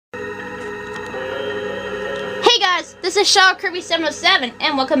guys, this is Shaw Kirby 707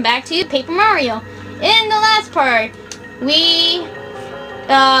 and welcome back to Paper Mario. In the last part, we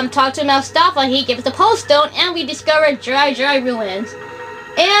talked to Malstofa, he gave us the Pole Stone, and we discovered Dry Ruins.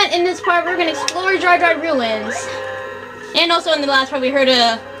 And in this part, we're going to explore Dry Ruins. And also in the last part, we heard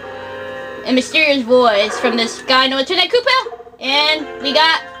a mysterious voice from this guy known as Tonight Koopa. And we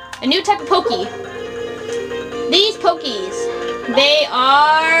got a new type of Pokey. These Pokies, they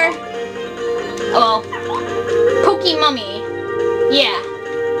are... well, Pokemummy. Yeah.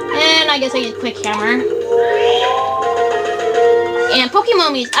 And I guess I use quick hammer. And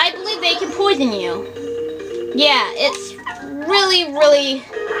Pokemummies, I believe they can poison you. Yeah, it's really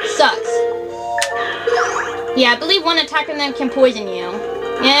sucks. Yeah, I believe one attack on them can poison you.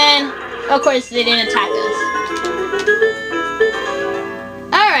 And, of course, they didn't attack us.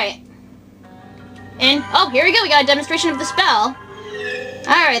 Alright. And, oh, here we go. We got a demonstration of the spell.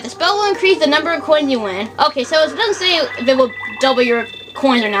 Alright, the spell will increase the number of coins you win. Okay, so it doesn't say if it will double your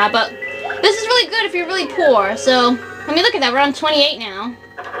coins or not, but this is really good if you're really poor. So, let me look at that. We're on 28 now.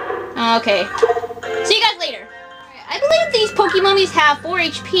 Okay. See you guys later. I believe these Pokemummies have 4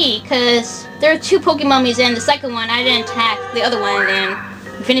 HP, because there are 2 Pokemummies, and the second one, I didn't attack the other one, and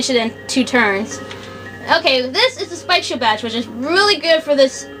finish it in 2 turns. Okay, this is the Spike Shield Badge, which is really good for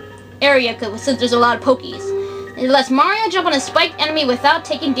this area, since there's a lot of Pokies. It lets Mario jump on a spiked enemy without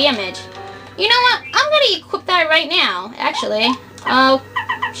taking damage. You know what? I'm gonna equip that right now, actually. Oh,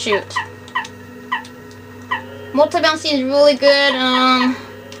 shoot. Multi-bouncy is really good.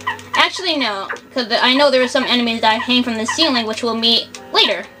 Actually, no. Because I know there are some enemies that hang from the ceiling, which we'll meet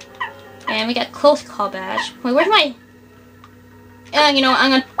later. And we got Close Call Badge. Wait, where's my... you know, I'm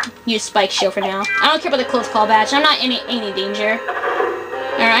gonna use Spike Shield for now. I don't care about the Close Call Badge. I'm not in any danger.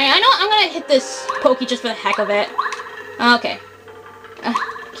 Alright, I know I'm gonna hit this Pokey just for the heck of it. Okay.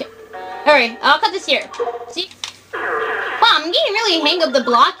 Okay. Alright, I'll cut this here. See? Wow, I'm getting really hang of the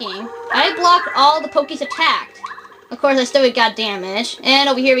blocking. I blocked all the Pokies attacked. Of course, I still got damage. And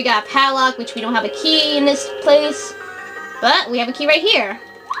over here we got a padlock, which we don't have a key in this place. But we have a key right here.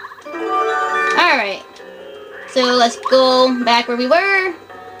 Alright. So let's go back where we were.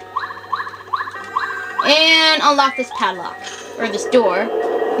 And unlock this padlock. Or this door.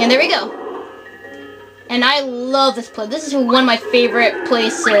 And there we go. And I love this place. This is one of my favorite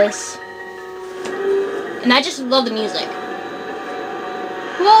places. And I just love the music.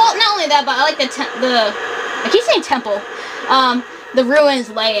 Well, not only that, but I like I keep saying temple. The ruins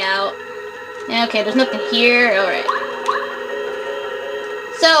layout. Okay, there's nothing here. Alright.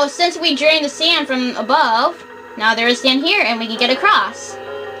 So, since we drained the sand from above, now there is sand here, and we can get across.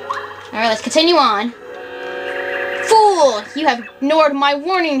 Alright, let's continue on. Fool! You have ignored my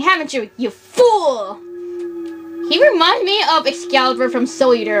warning, haven't you, you fool! He reminds me of Excalibur from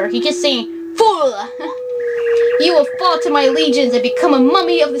Soul Eater. He just saying, fool! You will fall to my legions and become a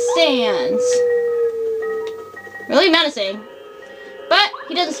mummy of the sands. Really menacing. But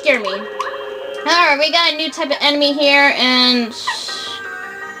he doesn't scare me. Alright, we got a new type of enemy here, and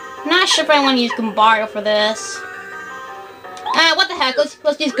I'm not sure if I want to use Goombario for this. What the heck, let's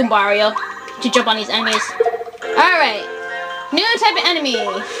use Goombario to jump on these enemies. Alright, new type of enemy.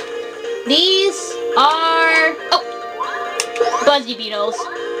 These are... oh! Buzzy Beetles.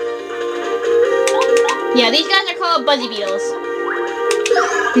 Yeah, these guys are called Buzzy Beetles.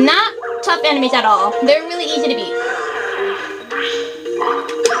 Not tough enemies at all. They're really easy to beat.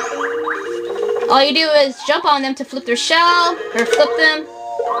 All you do is jump on them to flip their shell, or flip them,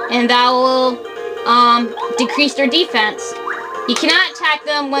 and that will decrease their defense. You cannot attack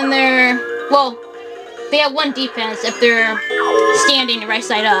them when they're... well, they have 1 defense if they're standing right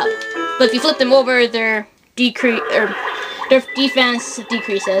side up. But if you flip them over, their defense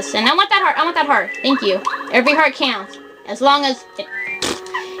decreases. And I want that heart. I want that heart. Thank you. Every heart counts. As long as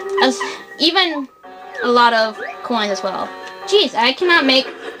even a lot of coins as well. Jeez, I cannot make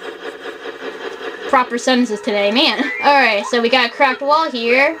proper sentences today, man. Alright, so we got a cracked wall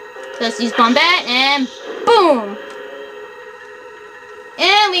here. So let's use Bombette and boom!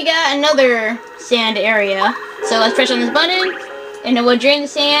 And we got another sand area. So let's press on this button, and it will drain the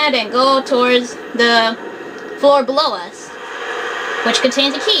sand and go towards the floor below us, which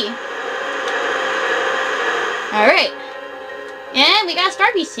contains a key. Alright. And we got a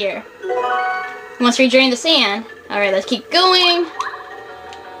star piece here. Once we drain the sand. Alright, let's keep going.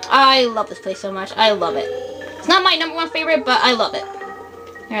 I love this place so much. I love it. It's not my #1 favorite, but I love it.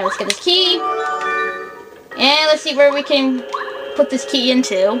 Alright, let's get this key. And let's see where we can put this key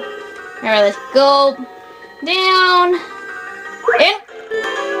into. Alright, let's go down. And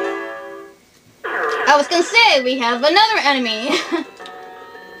I was gonna say, we have another enemy.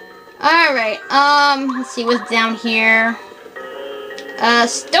 Alright, let's see what's down here.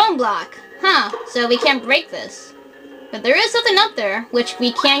 Stone block. Huh, so we can't break this. But there is something up there, which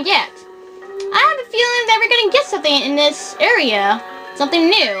we can get. I have a feeling that we're gonna get something in this area. Something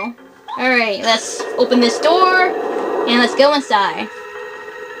new. Alright, let's open this door, and let's go inside.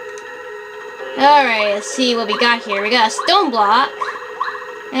 Alright, let's see what we got here. We got a stone block,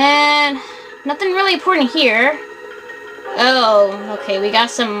 and nothing really important here. Oh, okay, we got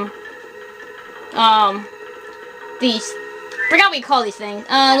some, these, forgot what we call these things.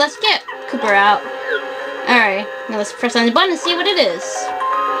 Let's get Cooper out. Alright, now let's press on the button and see what it is.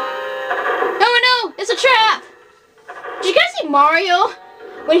 Oh no, it's a trap! Did you guys see Mario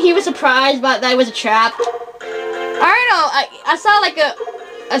when he was surprised about that it was a trap? I don't know, I saw like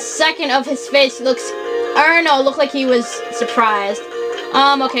a second of his face looks, I don't know, looked like he was surprised.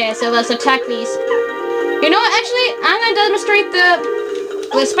 Okay, so let's attack these. You know what, actually, I'm gonna demonstrate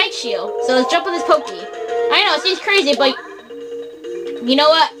the spike shield. So let's jump on this Pokey. I know, it seems crazy, but you know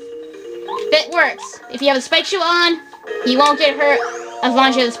what? It works. If you have the spike shield on, you won't get hurt as long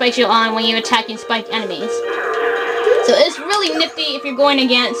as you have the spike shield on when you're attacking spike enemies. So it's really nifty if you're going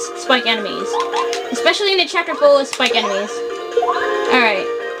against spike enemies. Especially in a chapter full of spike enemies. Alright.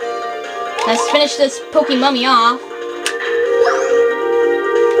 Let's finish this Pokey Mummy off.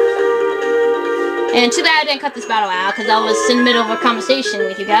 And too bad I didn't cut this battle out, because I was in the middle of a conversation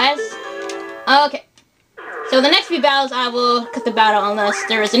with you guys. Okay. So the next few battles, I will cut the battle unless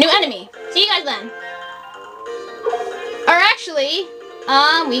there is a new enemy. See you guys then. Or actually,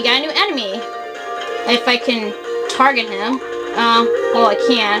 we got a new enemy. If I can target him. Well, I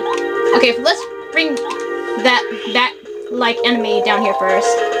can't. Okay, let's bring that like enemy down here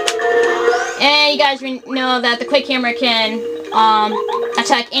first. And you guys know that the quick camera can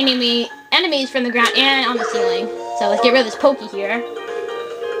attack enemies from the ground and on the ceiling. So let's get rid of this Pokey here.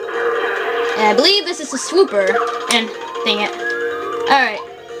 And I believe this is a swooper. And dang it. Alright.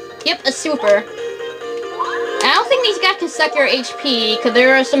 Yep, a swooper. I don't think these guys can suck your HP, because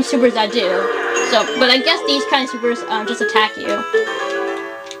there are some supers that do. So, but I guess these kind of supers just attack you.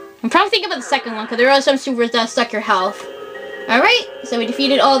 I'm probably thinking about the second one, because there are some supers that suck your health. Alright, so we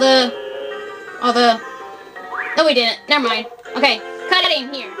defeated all the... No, we didn't. Never mind. Okay,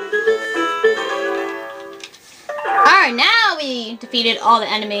 cutting here. Alright, now we defeated all the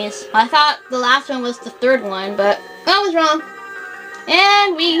enemies. I thought the last one was the third one, but I was wrong.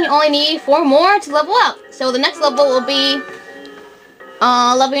 And we only need 4 more to level up. So the next level will be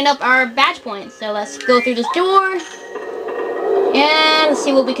leveling up our badge points. So let's go through this door. And let's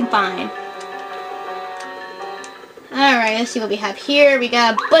see what we can find. Alright, let's see what we have here. We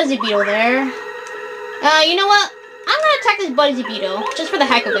got a Buzzy Beetle there. You know what? I'm gonna attack this Buzzy Beetle just for the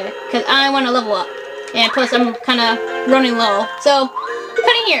heck of it. Because I want to level up. And plus I'm kind of running low. So,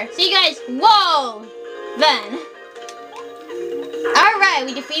 cutting here. See you guys. Whoa! Then. Alright,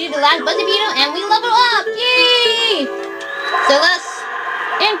 we defeated the last Buzzy Beetle and we leveled up! Yay! So let's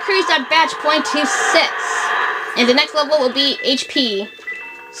increase our badge point to 6. And the next level will be HP.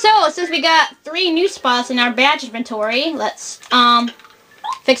 So, since we got 3 new spots in our badge inventory, let's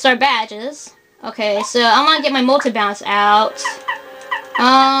fix our badges. Okay, so I want to get my multi-bounce out.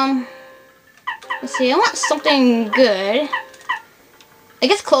 Let's see, I want something good. I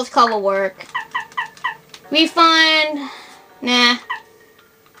guess close call will work. Refund. Nah.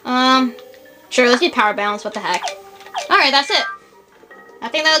 Sure, let's get power balance, what the heck. Alright, that's it. I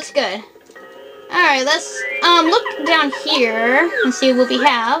think that looks good. Alright, let's, look down here and see what we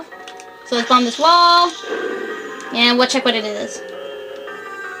have. So let's bomb this wall. And we'll check what it is.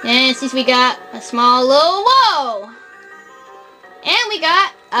 And since we got a small little whoa! And we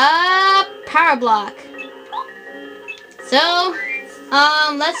got a power block. So,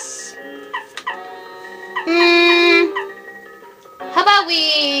 let's... how about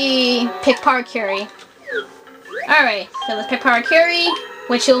we pick Power Carry? Alright, so let's pick Power Carry,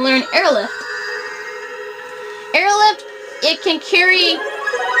 which you'll learn Airlift. Airlift, it can carry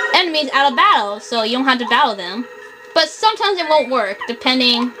enemies out of battle, so you don't have to battle them. But sometimes it won't work,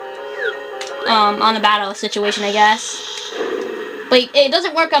 depending on the battle situation, I guess. But it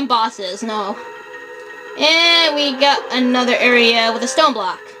doesn't work on bosses, no. And we got another area with a stone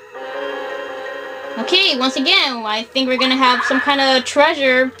block. Okay, once again, I think we're gonna have some kind of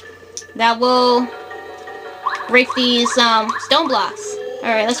treasure that will break these stone blocks.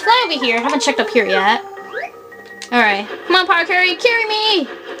 Alright, let's fly over here. I haven't checked up here yet. Alright, come on, Power Carry, carry me!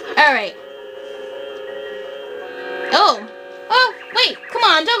 Alright. Oh, wait, come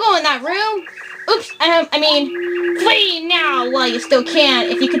on, don't go in that room. Oops, I mean, flee now while you still can.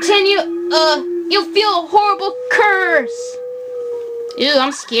 If you continue, you'll feel a horrible curse. Ooh,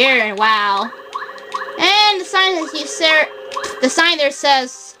 I'm scared. Wow. And the sign there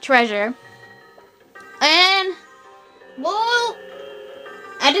says treasure. And well,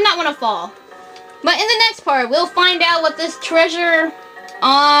 I did not want to fall. But in the next part, we'll find out what this treasure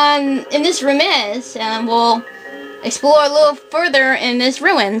in this room is, and we'll explore a little further in this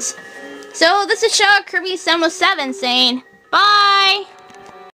ruins. So this is Shug Kirby 707 saying bye.